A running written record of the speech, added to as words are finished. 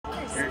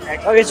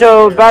Okay,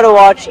 so about to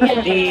watch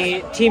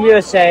the Team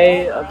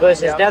USA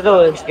versus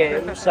Netherlands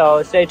game,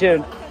 so stay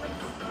tuned.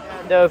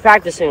 They're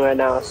practicing right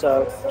now,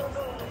 so.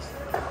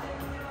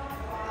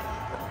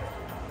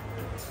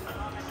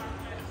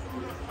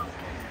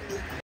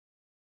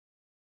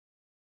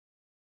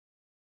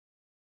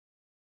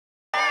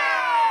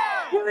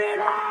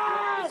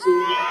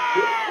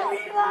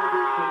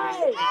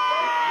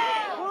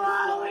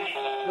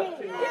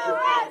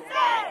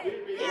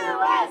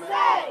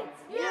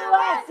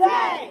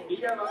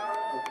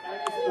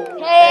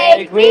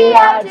 Take me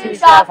out to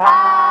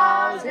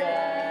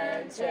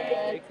Schaffhausen,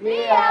 take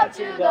me out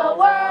to the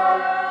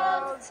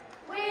world.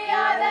 We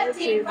are the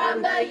team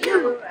from the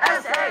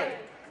USA.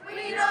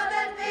 We know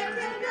that things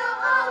can go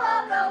all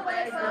of the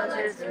way, so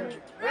let's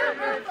root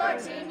for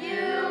Team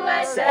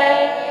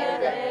USA.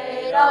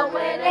 They don't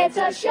win, it's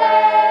a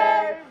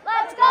shame.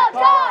 Let's go,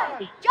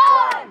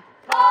 John,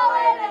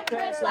 Colin and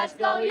Chris, let's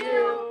go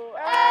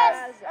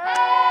USA.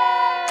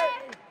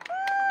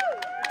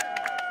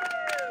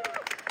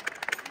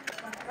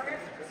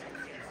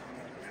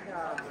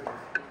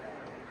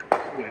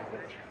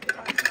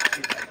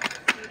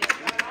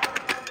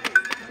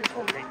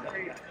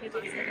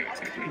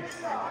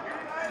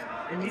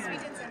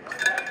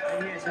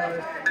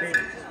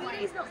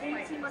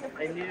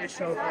 I need to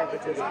show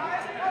favoritism.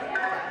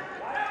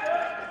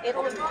 It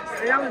only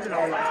lost.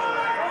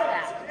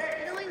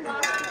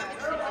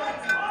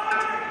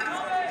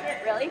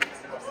 Really?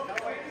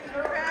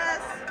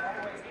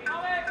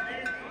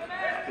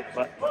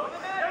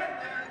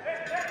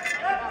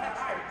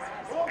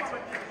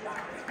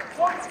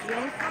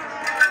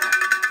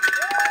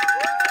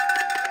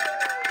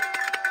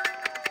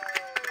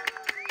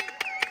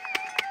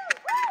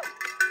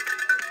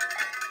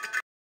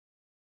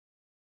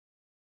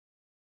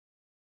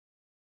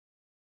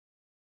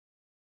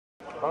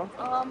 Huh?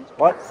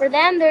 What? For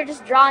them, they're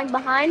just drawing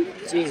behind.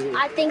 It's easy.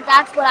 I think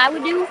that's what I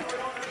would do.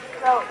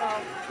 So,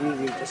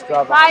 Easy, just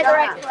draw try behind. the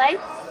right play.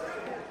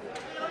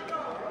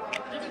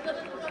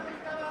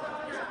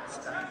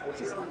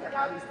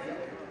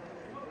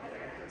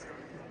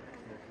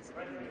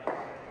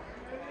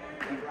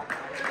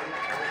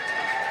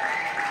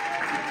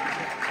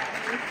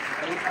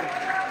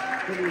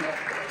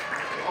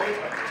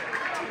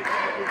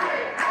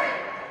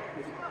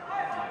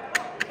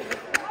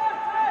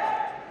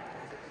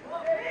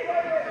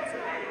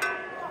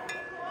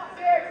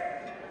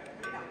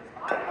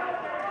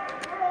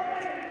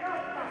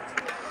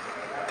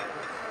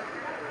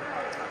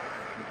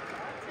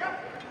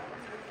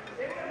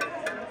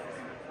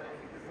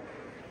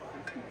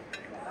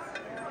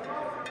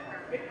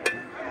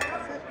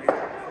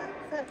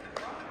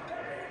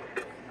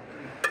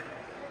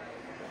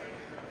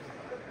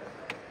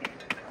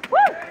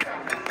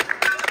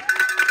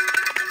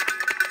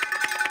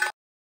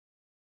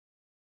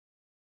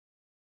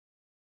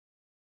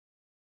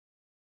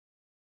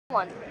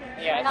 One.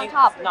 Yeah, Right I on think,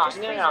 top. no, Just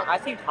no, freeze no. it. I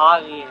think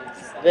Holly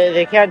is.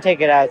 They can't take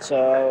it out,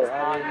 so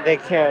I mean they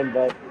can,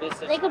 but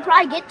They could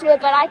probably get to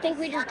it, but I think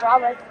we just draw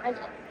right behind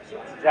it.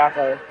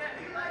 exactly.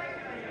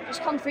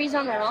 Just come freeze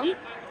on their own.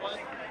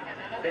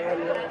 They're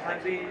a little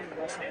heavy.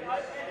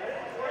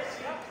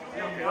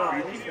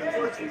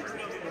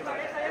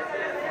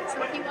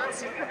 So he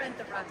wants to prevent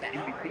the run back.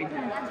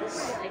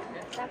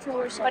 That's what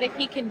we're saying. But if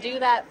he can do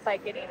that by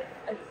getting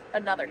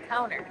another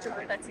counter,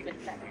 that's even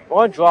better.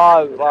 Or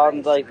draw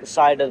on like the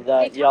side of They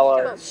that talked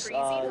yellow, about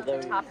freezing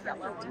the top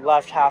yellow.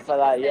 left half of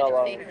that That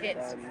yellow. if they hit,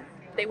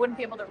 they wouldn't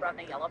be able to run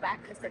the yellow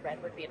back because the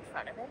red would be in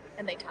front of it.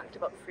 And they talked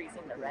about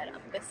freezing the red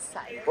on this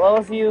side. Well,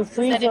 if you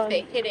freeze Then if on,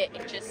 they hit it,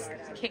 it just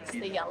kicks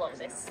the yellow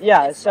this.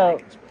 yeah, this so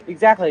way.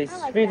 exactly,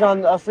 like freeze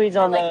that. on freeze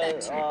on I like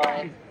that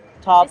the too.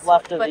 top This-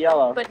 left of but, the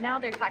yellow. But now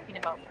they're talking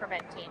about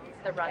preventing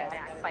the run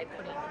back by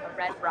putting a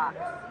red rock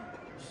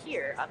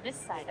here on this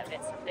side of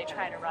it. So if they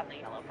try to run the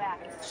yellow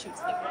back, it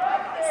shoots the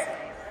red this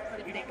way. But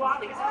if they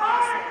complete this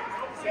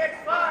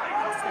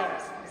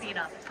being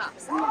on the top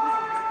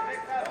side.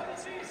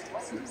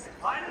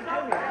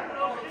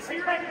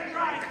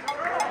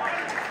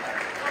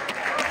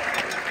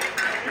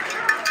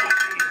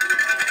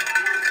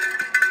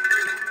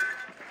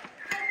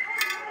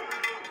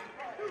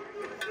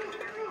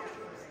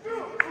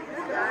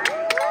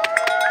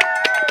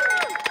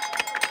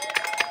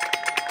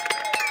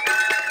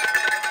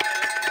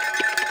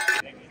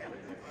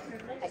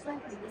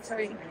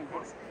 Sorry.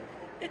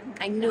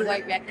 I knew I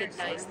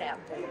recognized that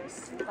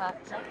voice.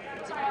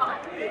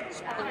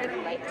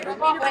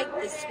 Really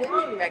like the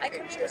swimming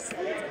record you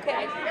said.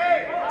 Okay.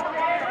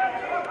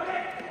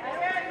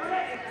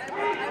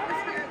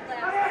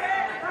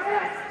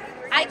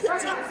 I can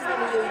see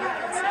from you. You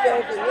can see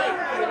over me.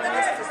 You want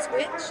us to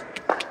switch?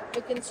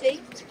 You can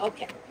see?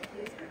 Okay.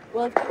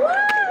 Well, if you want.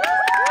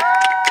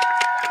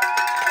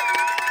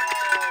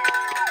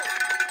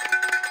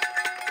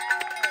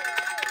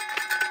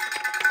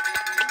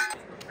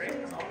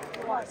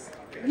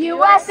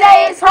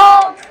 USA is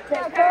home to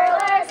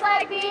curlers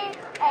like me,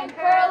 and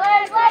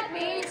curlers like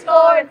me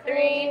scored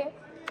 3.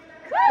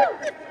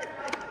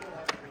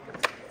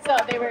 So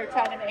they were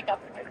trying to make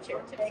up for their cheer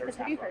today, because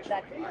have you heard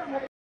that?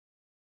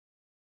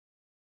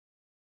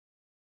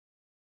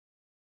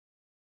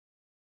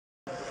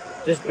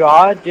 Just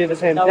draw, do the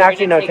same No, thing. we're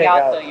Actually, gonna no, take take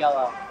out out. the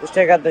yellow. Just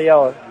take out the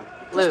yellow.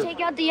 Blue. Just take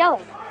out the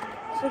yellow.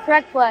 It's the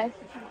correct play.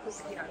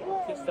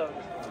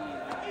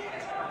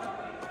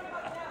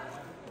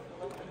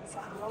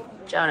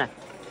 Jonah.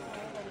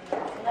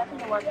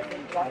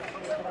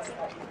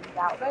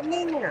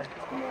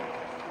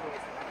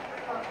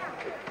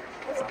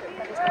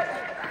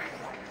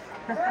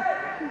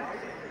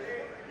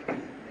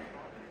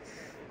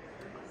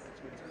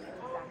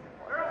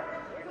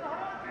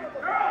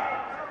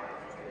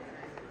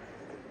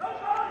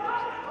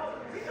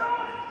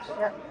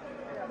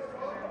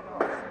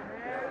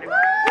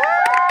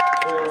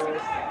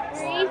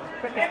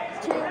 Three,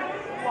 two,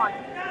 one.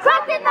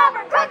 Crooked number,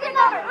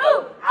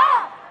 ooh,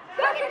 ah!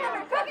 Crooked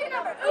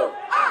number, ooh,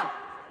 ah!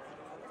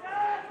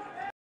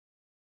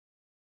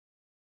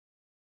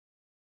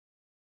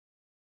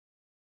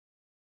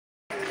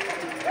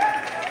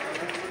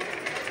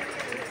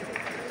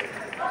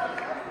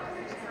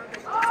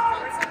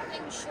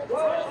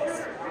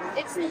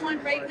 It's the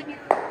one right when you're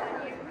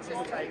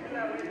just like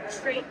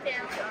straight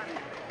down.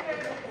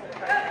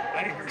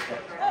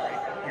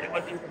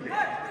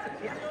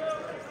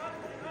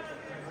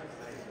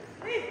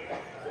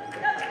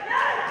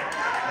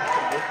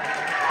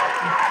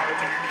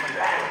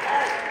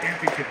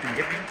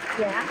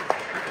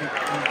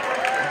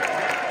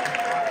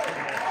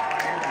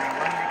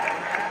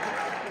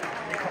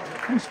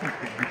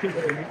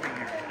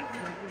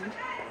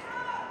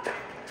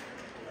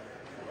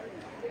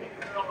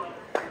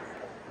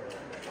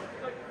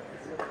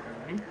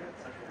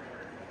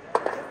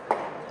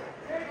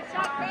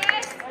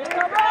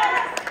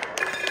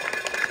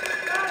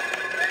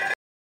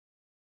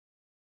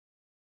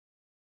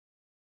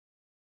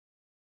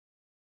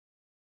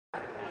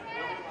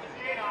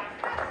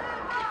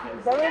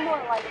 Very more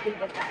likely to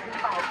be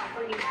by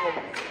 3 goals.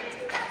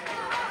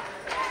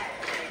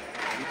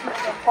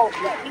 The hope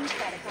that he's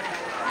got to come out.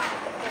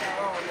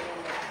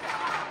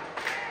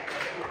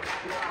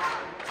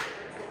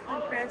 Come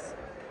on, Chris.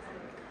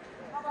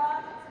 Come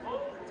on.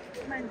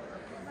 Come on.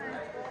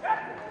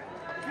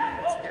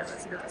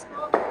 Let's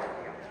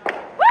go.